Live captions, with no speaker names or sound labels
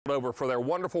over for their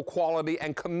wonderful quality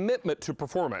and commitment to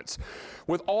performance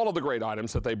with all of the great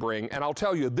items that they bring. And I'll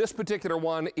tell you, this particular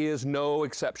one is no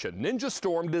exception. Ninja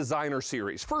Storm Designer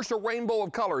Series. First, a rainbow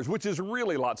of colors, which is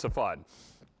really lots of fun.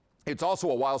 It's also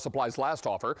a while supplies last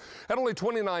offer at only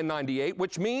 $29.98,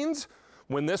 which means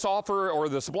when this offer or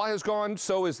the supply is gone,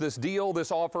 so is this deal,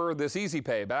 this offer, this easy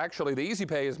pay. But actually, the easy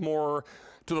pay is more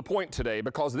to the point today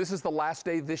because this is the last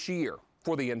day this year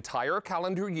for the entire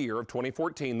calendar year of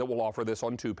 2014 that will offer this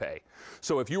on 2-pay.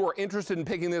 So if you are interested in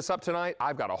picking this up tonight,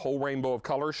 I've got a whole rainbow of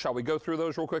colors. Shall we go through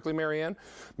those real quickly, Marianne?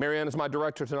 Marianne is my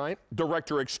director tonight,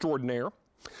 director extraordinaire.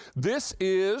 This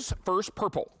is first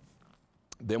purple.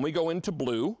 Then we go into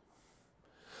blue,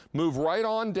 move right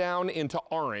on down into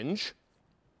orange.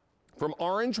 From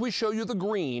orange, we show you the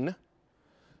green.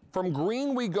 From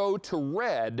green, we go to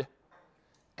red.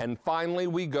 And finally,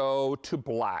 we go to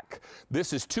black.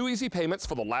 This is 2 easy payments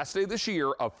for the last day of this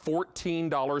year of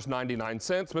 $14.99.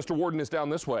 Mr. Warden is down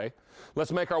this way.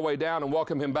 Let's make our way down and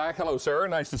welcome him back. Hello, sir.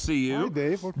 Nice to see you. Hi,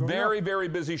 Dave. Very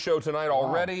busy show tonight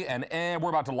already, and we're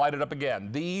about to light it up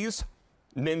again. These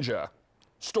Ninja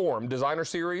Storm Designer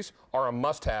Series are a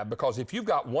must-have because if you've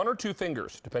got 1 or 2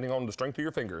 fingers, depending on the strength of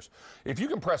your fingers, if you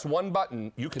can press one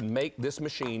button, you can make this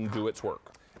machine do its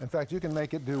work. In fact, you can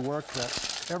make it do work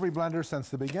that every blender since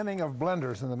the beginning of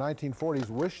blenders in the 1940s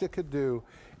wished it could do,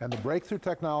 and the breakthrough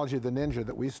technology of the Ninja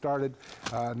that we started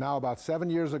now about 7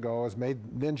 years ago has made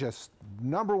Ninja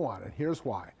 #1, and here's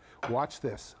why. Watch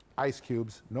this. Ice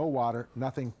cubes, no water,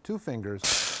 nothing, 2 fingers,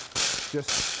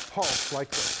 just pulse like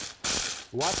this.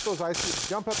 Watch those ice cubes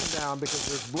jump up and down because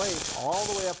there's blades all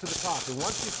the way up to the top. And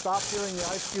once you stop hearing the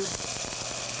ice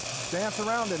cubes dance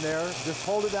around in there, just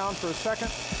hold it down for a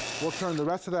second. We'll turn the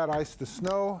rest of that ice to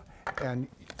snow, and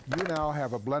you now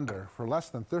have a blender for less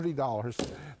than $30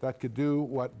 that could do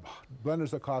what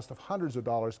blenders that cost of hundreds of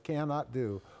dollars cannot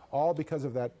do, all because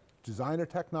of that designer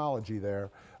technology there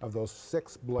of those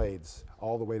 6 blades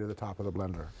all the way to the top of the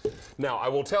blender. Now, I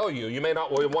will tell you, you may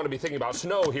not want to be thinking about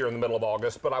snow here in the middle of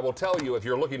August, but I will tell you if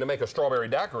you're looking to make a strawberry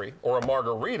daiquiri or a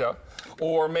margarita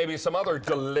or maybe some other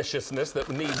deliciousness that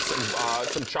needs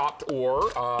some chopped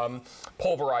or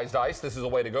pulverized ice, this is a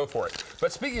way to go for it.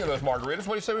 But speaking of those margaritas, what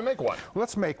do you say we make one?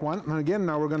 Let's make one. And again,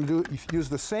 now we're going to use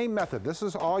the same method. This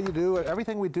is all you do.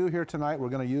 Everything we do here tonight, we're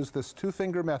going to use this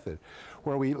 2-finger method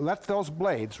where we let those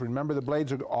blades, remember the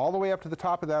blades are all the way up to the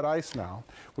top of that ice now.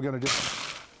 We're going to just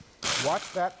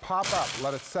watch that pop up,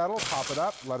 let it settle, pop it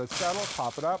up, let it settle,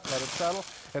 pop it up, let it settle.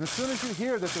 And as soon as you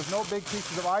hear that there's no big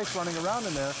pieces of ice running around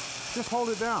in there, just hold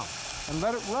it down and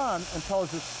let it run until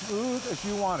it's as smooth as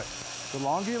you want it. The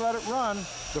longer you let it run,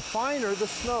 the finer the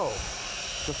snow,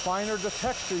 the finer the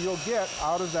texture you'll get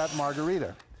out of that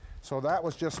margarita. So that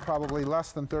was just probably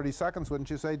less than 30 seconds, wouldn't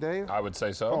you say, Dave? I would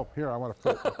say so. Oh, here, I want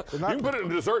to put it. You can put it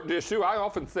in a dessert dish, too. I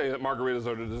often say that margaritas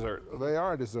are a dessert. They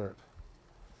are a dessert.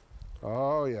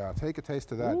 Oh, yeah. Take a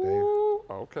taste of that, Ooh,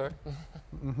 Dave. Okay.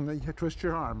 You twist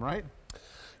your arm, right?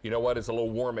 You know what? It's a little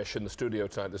warmish in the studio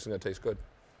tonight. This is going to taste good.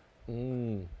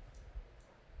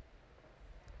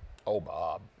 Oh,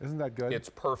 Bob. Isn't that good? It's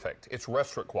perfect. It's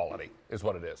restaurant quality is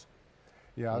what it is.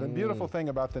 Yeah, the beautiful thing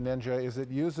about the Ninja is it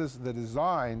uses the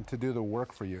design to do the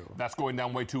work for you. That's going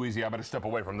down way too easy. I better step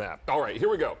away from that. All right, here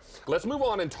we go. Let's move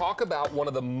on and talk about one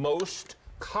of the most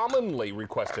commonly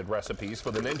requested recipes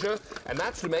for the Ninja, and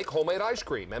that's to make homemade ice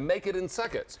cream and make it in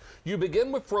seconds. You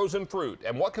begin with frozen fruit,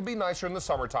 and what could be nicer in the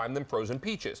summertime than frozen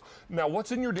peaches? Now,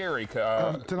 what's in your dairy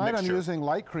tonight mixture? I'm using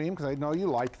light cream, because I know you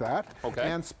like that, okay,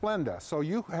 and Splenda. So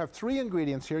you have 3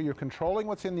 ingredients here. You're controlling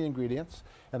what's in the ingredients,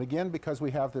 and again, because we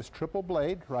have this triple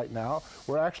blade right now,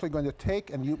 we're actually going to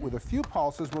take, and with a few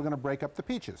pulses, we're going to break up the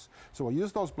peaches. So we'll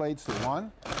use those blades to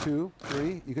 1, 2,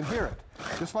 3. You can hear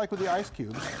it. Just like with the ice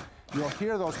cubes, you'll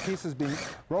hear those pieces being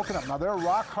broken up. Now, they're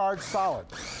rock hard solid.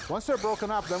 Once they're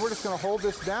broken up, then we're just going to hold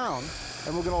this down,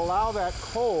 and we're going to allow that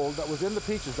cold that was in the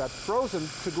peaches, that frozen,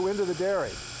 to go into the dairy.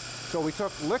 So we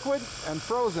took liquid and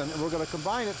frozen, and we're going to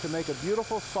combine it to make a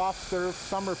beautiful, soft-serve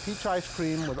summer peach ice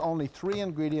cream with only 3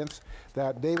 ingredients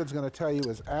that David's going to tell you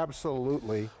is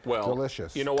absolutely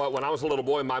delicious. You know what? When I was a little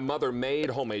boy, my mother made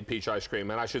homemade peach ice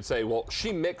cream, and I should say, well,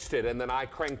 she mixed it, and then I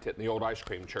cranked it in the old ice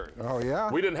cream churn. Oh, yeah?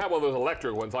 We didn't have one of those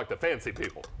electric ones like the fancy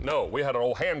people. No, we had an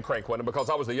old hand crank one, and because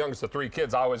I was the youngest of 3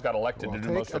 kids, I always got elected to do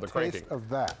most of the cranking. Take a taste of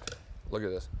that. Look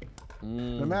at this.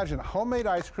 Imagine homemade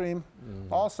ice cream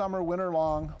all summer, winter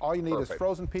long. All you need is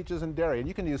frozen peaches and dairy. And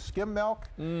you can use skim milk.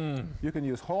 You can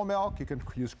use whole milk. You can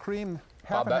use cream,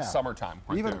 half and half. That's summertime.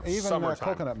 Right even summertime.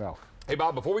 Coconut milk. Hey,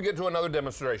 Bob, before we get to another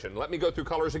demonstration, let me go through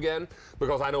colors again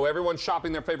because I know everyone's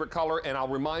shopping their favorite color, and I'll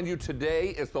remind you today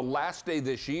is the last day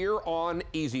this year on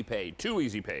Easy Pay, 2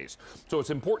 Easy Pays. So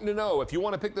it's important to know if you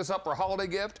want to pick this up for a holiday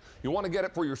gift, you want to get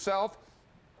it for yourself,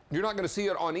 you're not going to see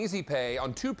it on Easy Pay,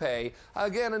 on 2Pay,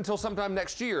 again until sometime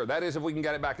next year. That is if we can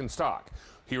get it back in stock.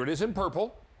 Here it is in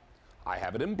purple. I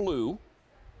have it in blue.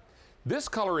 This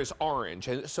color is orange,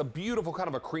 and it's a beautiful kind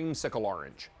of a creamsicle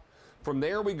orange. From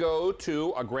there we go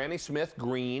to a Granny Smith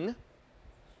green.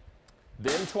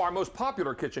 Then to our most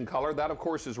popular kitchen color, that of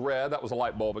course is red. That was a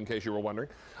light bulb in case you were wondering.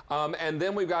 And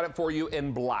then we've got it for you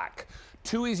in black.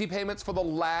 2 easy payments for the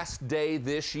last day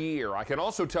this year. I can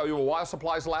also tell you, while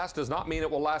supplies last does not mean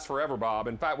it will last forever, Bob.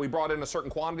 In fact, we brought in a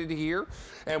certain quantity here,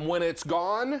 and when it's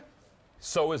gone,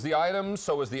 so is the item,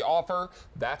 so is the offer.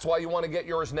 That's why you want to get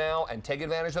yours now and take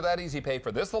advantage of that Easy Pay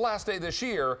for this, the last day this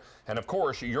year. And of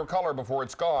course, your color before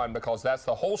it's gone, because that's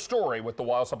the whole story with the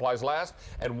while supplies last.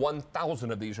 And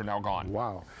 1,000 of these are now gone.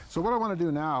 Wow. So what I want to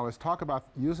do now is talk about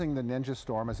using the Ninja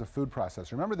Storm as a food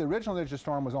processor. Remember, the original Ninja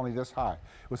Storm was only this high.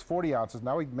 It was 40 ounces.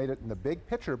 Now we made it in the big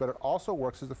pitcher, but it also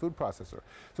works as a food processor.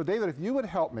 So David, if you would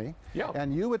help me,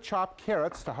 and you would chop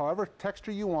carrots to however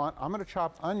texture you want, I'm going to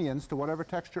chop onions to whatever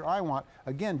texture I want.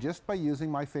 Again, just by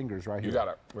using my fingers right here. You got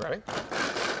it. Ready?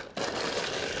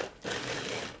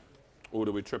 Oh,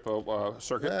 did we trip a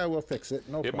circuit? Yeah, we'll fix it.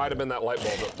 No problem. It might have been that light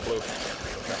bulb that blew.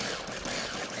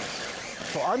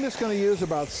 So I'm just going to use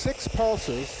about 6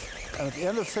 pulses, and at the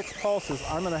end of 6 pulses,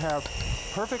 I'm going to have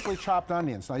perfectly chopped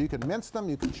onions. Now you can mince them,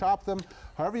 you can chop them,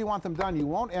 however you want them done. You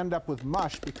won't end up with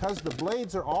mush because the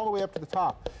blades are all the way up to the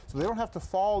top, so they don't have to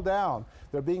fall down.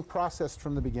 They're being processed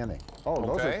from the beginning. Oh,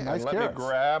 those are nice carrots. Let me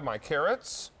grab my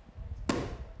carrots.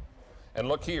 And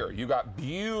look here, you got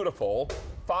beautiful,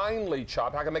 finely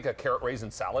chopped. I can make a carrot raisin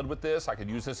salad with this. I could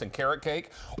use this in carrot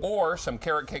cake, or some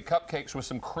carrot cake cupcakes with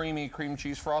some creamy cream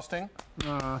cheese frosting.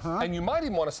 And you might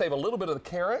even want to save a little bit of the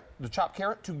carrot, the chopped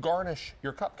carrot, to garnish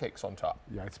your cupcakes on top.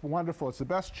 Yeah, it's wonderful. It's the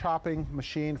best chopping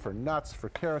machine for nuts, for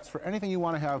carrots, for anything you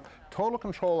want to have total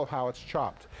control of how it's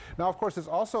chopped. Now, of course, it's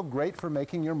also great for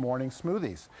making your morning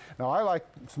smoothies. Now, I like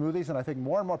smoothies, and I think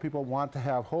more and more people want to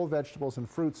have whole vegetables and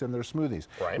fruits in their smoothies.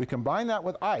 Right. We combine that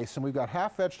with ice, and we've got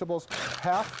half vegetables,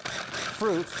 half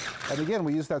fruits, and again,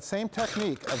 we use that same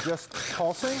technique of just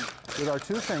pulsing with our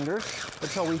 2 fingers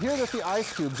until we hear that the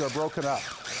ice cubes are broken up.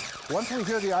 Once we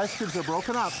hear the ice cubes are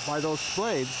broken up by those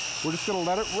blades, we're just going to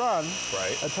let it run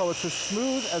until it's as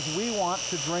smooth as we want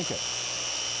to drink it.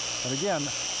 And again,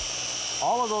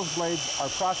 all of those blades are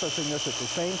processing this at the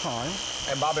same time.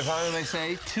 And Bob, if I may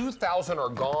say, 2,000 are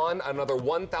gone, another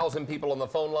 1,000 people on the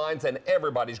phone lines, and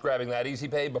everybody's grabbing that Easy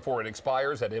Pay before it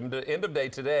expires at end of day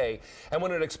today. And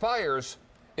when it expires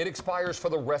for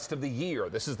the rest of the year.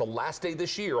 This is the last day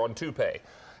this year on 2Pay.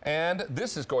 And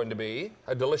this is going to be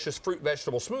a delicious fruit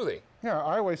vegetable smoothie. Yeah,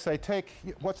 I always say take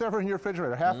whatever in your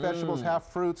refrigerator, half vegetables,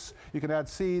 half fruits. You can add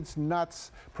seeds,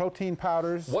 nuts, protein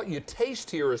powders. What you taste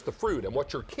here is the fruit, and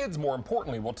what your kids, more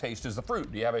importantly, will taste is the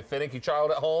fruit. Do you have a finicky child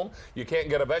at home? You can't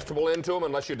get a vegetable into them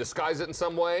unless you disguise it in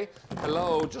some way?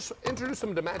 Hello, just introduce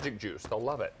them to magic juice. They'll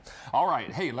love it. All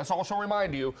right, hey, let's also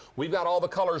remind you, we've got all the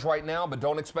colors right now, but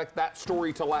don't expect that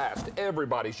story to last.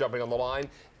 Everybody's jumping on the line.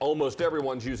 Almost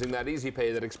everyone's using that Easy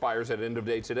Pay that expires at end of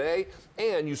day today,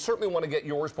 and you certainly want to get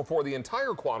yours before the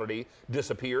entire quantity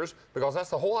disappears, because that's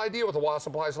the whole idea with the while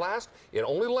supplies last. It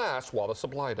only lasts while the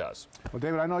supply does. Well,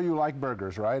 David, I know you like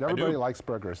burgers, right? Everybody likes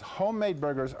burgers. Homemade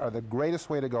burgers are the greatest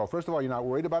way to go. First of all, you're not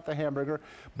worried about the hamburger.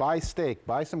 Buy steak,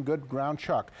 buy some good ground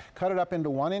chuck, cut it up into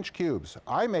 1-inch cubes.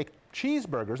 I make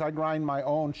cheeseburgers. I grind my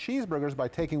own cheeseburgers by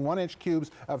taking 1-inch cubes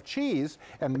of cheese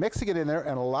and mixing it in there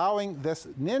and allowing this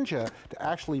Ninja to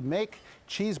actually make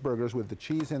cheeseburgers with the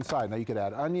cheese inside. Now you could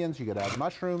add onions, you could add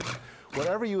mushrooms,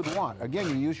 whatever you would want. Again,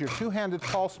 you use your 2-handed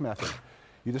pulse method.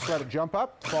 You just let it jump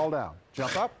up, fall down,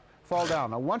 jump up, fall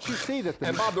down. Now once you see that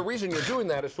And Bob, the reason you're doing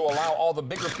that is to allow all the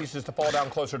bigger pieces to fall down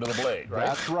closer to the blade, right?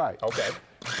 That's right. Okay.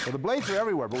 Well, the blades are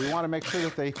everywhere, but we want to make sure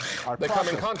that they are come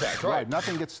in contact, right?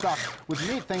 Nothing gets stuck. With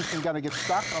meat, things can kind of get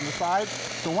stuck on the sides.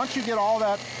 So once you get all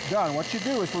that done, what you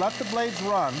do is let the blades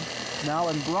run now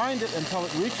and grind it until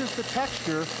it reaches the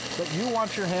texture that you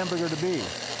want your hamburger to be.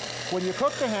 When you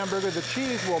cook the hamburger, the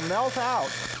cheese will melt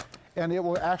out, and it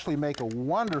will actually make a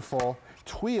wonderful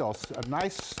tuile, a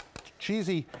nice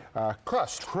cheesy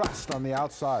crust on the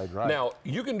outside, right? Now,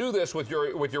 you can do this with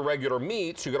your regular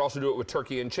meats. You could also do it with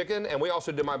turkey and chicken, and we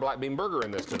also did my black bean burger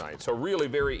in this tonight. So really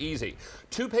very easy.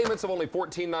 2 payments of only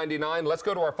 $14.99. Let's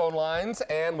go to our phone lines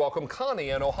and welcome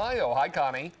Connie in Ohio. Hi,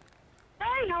 Connie.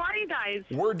 Hey, how are you guys?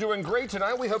 We're doing great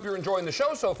tonight. We hope you're enjoying the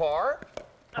show so far.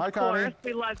 Hi, Of Connie. course,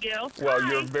 we love you. Well,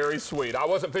 Hi. you're very sweet. I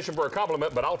wasn't fishing for a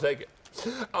compliment, but I'll take it.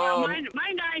 My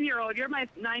 9-year-old. You're my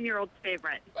 9-year-old's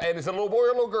favorite. And is it a little boy or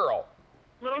a little girl?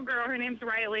 Little girl, her name's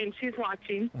Riley, and she's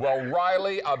watching. Well,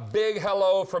 Riley, a big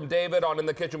hello from David on In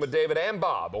the Kitchen with David and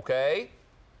Bob, okay?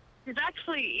 She's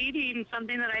actually eating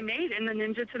something that I made in the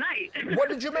Ninja tonight. What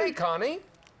did you make, Connie?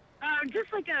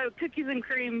 Just like a cookies and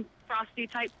cream frosty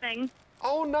type thing.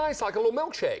 Oh, nice, like a little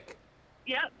milkshake.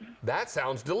 Yep. That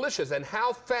sounds delicious. And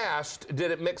how fast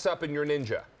did it mix up in your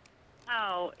Ninja?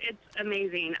 Oh, it's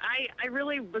amazing. I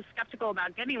really was skeptical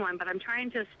about getting one, but I'm trying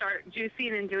to start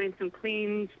juicing and doing some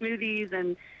clean smoothies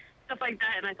and stuff like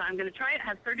that. And I thought I'm going to try it. It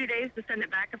has 30 days to send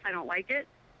it back if I don't like it.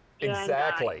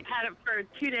 Exactly. And, had it for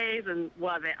 2 days and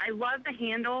love it. I love the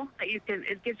handle that you can.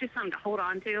 It gives you something to hold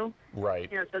on to.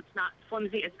 Right. You know, so it's not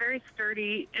flimsy. It's very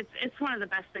sturdy. It's one of the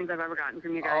best things I've ever gotten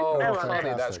from you guys. Oh, I love Connie,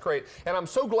 it. that's great. And I'm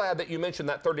so glad that you mentioned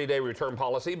that 30-day return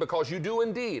policy because you do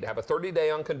indeed have a 30-day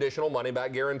unconditional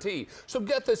money-back guarantee. So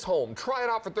get this home. Try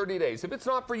it out for 30 days. If it's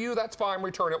not for you, that's fine.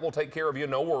 Return it. We'll take care of you.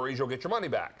 No worries. You'll get your money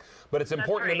back. But it's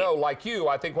important to know, like you,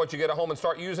 I think once you get it home and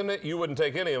start using it, you wouldn't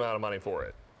take any amount of money for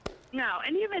it. No,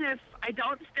 and even if I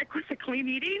don't stick with the clean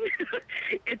eating,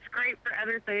 it's great for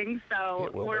other things. So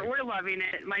we're loving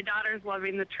it. My daughter's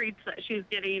loving the treats that she's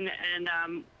getting,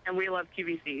 and we love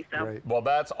QVC. So Great. Well,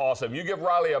 that's awesome. You give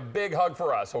Riley a big hug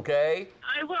for us, okay?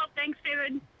 I will. Thanks,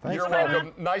 David. Thanks, You're Connie.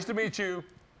 welcome. Nice to meet you.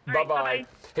 All right, Bye-bye. bye-bye.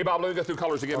 Hey, Bob, let me go through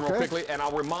colors again real Okay. quickly, and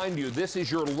I'll remind you, this is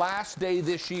your last day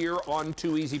this year on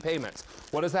 2 easy payments.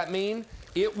 What does that mean?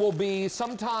 It will be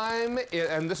sometime,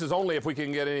 and this is only if we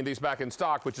can get any of these back in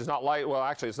stock, which is not like, well,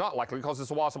 actually, it's not likely because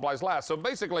it's a while supplies last. So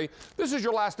basically, this is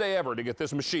your last day ever to get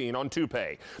this machine on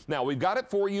 2Pay. Now, we've got it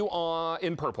for you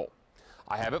in purple.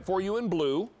 I have it for you in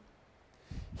blue.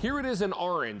 Here it is in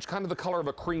orange, kind of the color of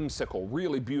a creamsicle,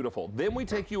 really beautiful. Then we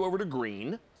take you over to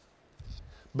green.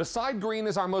 Beside green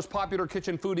is our most popular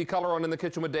kitchen foodie color on In the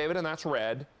Kitchen with David, and that's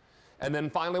red. And then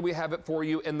finally, we have it for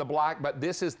you in the black, but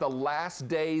this is the last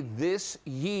day this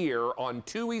year on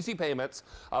 2 easy payments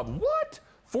of what?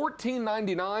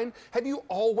 $14.99? Have you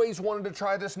always wanted to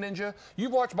try this Ninja?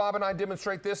 You've watched Bob and I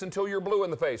demonstrate this until you're blue in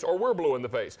the face, or we're blue in the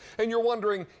face. And you're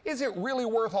wondering, is it really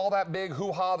worth all that big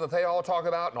hoo-ha that they all talk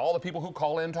about and all the people who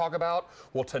call in talk about?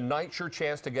 Well, tonight's your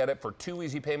chance to get it for 2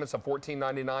 easy payments of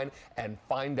 $14.99 and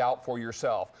find out for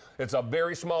yourself. It's a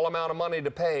very small amount of money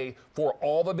to pay for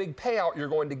all the big payout you're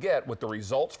going to get with the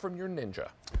results from your Ninja.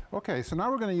 Okay, so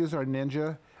now we're going to use our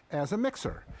Ninja as a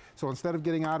mixer. So instead of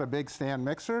getting out a big stand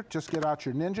mixer, just get out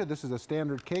your Ninja. This is a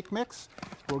standard cake mix.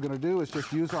 What we're going to do is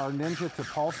just use our Ninja to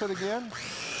pulse it again,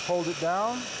 hold it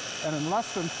down, and in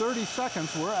less than 30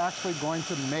 seconds, we're actually going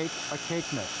to make a cake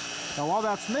mix. Now while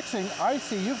that's mixing, I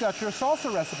see you've got your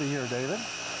salsa recipe here, David.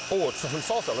 Oh, it's some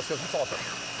salsa. Let's get some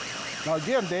salsa. Now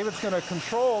again, David's going to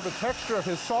control the texture of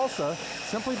his salsa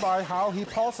simply by how he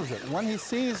pulses it. When he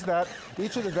sees that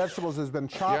each of the vegetables has been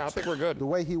chopped Yeah, I think we're good. the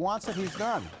way he wants it, he's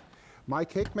done. My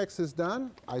cake mix is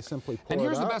done. I simply pour it out. And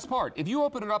here's the best part. If you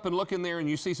open it up and look in there and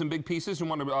you see some big pieces and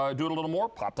want to do it a little more,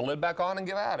 pop the lid back on and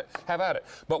have at it.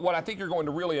 But what I think you're going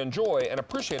to really enjoy and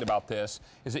appreciate about this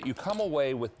is that you come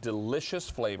away with delicious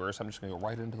flavors. I'm just going to go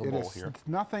right into the bowl here. It's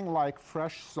nothing like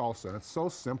fresh salsa. It's so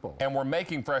simple. And we're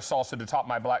making fresh salsa to top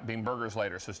my black bean burgers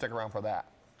later, so stick around for that.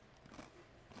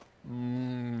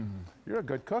 You're a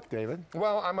good cook, David.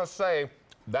 Well, I must say,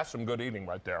 that's some good eating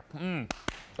right there. I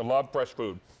love fresh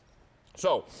food.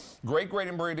 So, great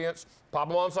ingredients. Pop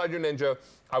them on inside your Ninja.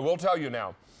 I will tell you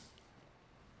now,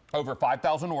 over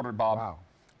 5,000 ordered, Bob. Wow.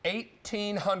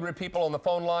 1,800 people on the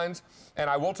phone lines. And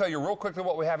I will tell you real quickly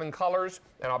what we have in colors.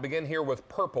 And I'll begin here with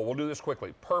purple. We'll do this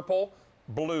quickly. Purple,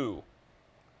 blue,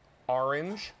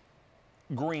 orange,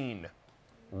 green,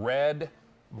 red,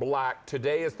 black.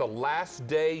 Today is the last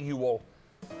day you will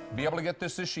be able to get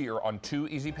this year on 2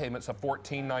 easy payments of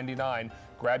 $14.99.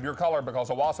 Grab your color because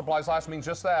a while supplies last means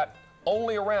just that.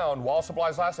 Only around while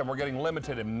supplies last, and we're getting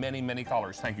limited in many, many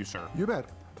colors. Thank you, sir. You bet.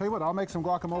 Tell you what, I'll make some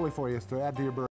guacamole for you to add to your burger.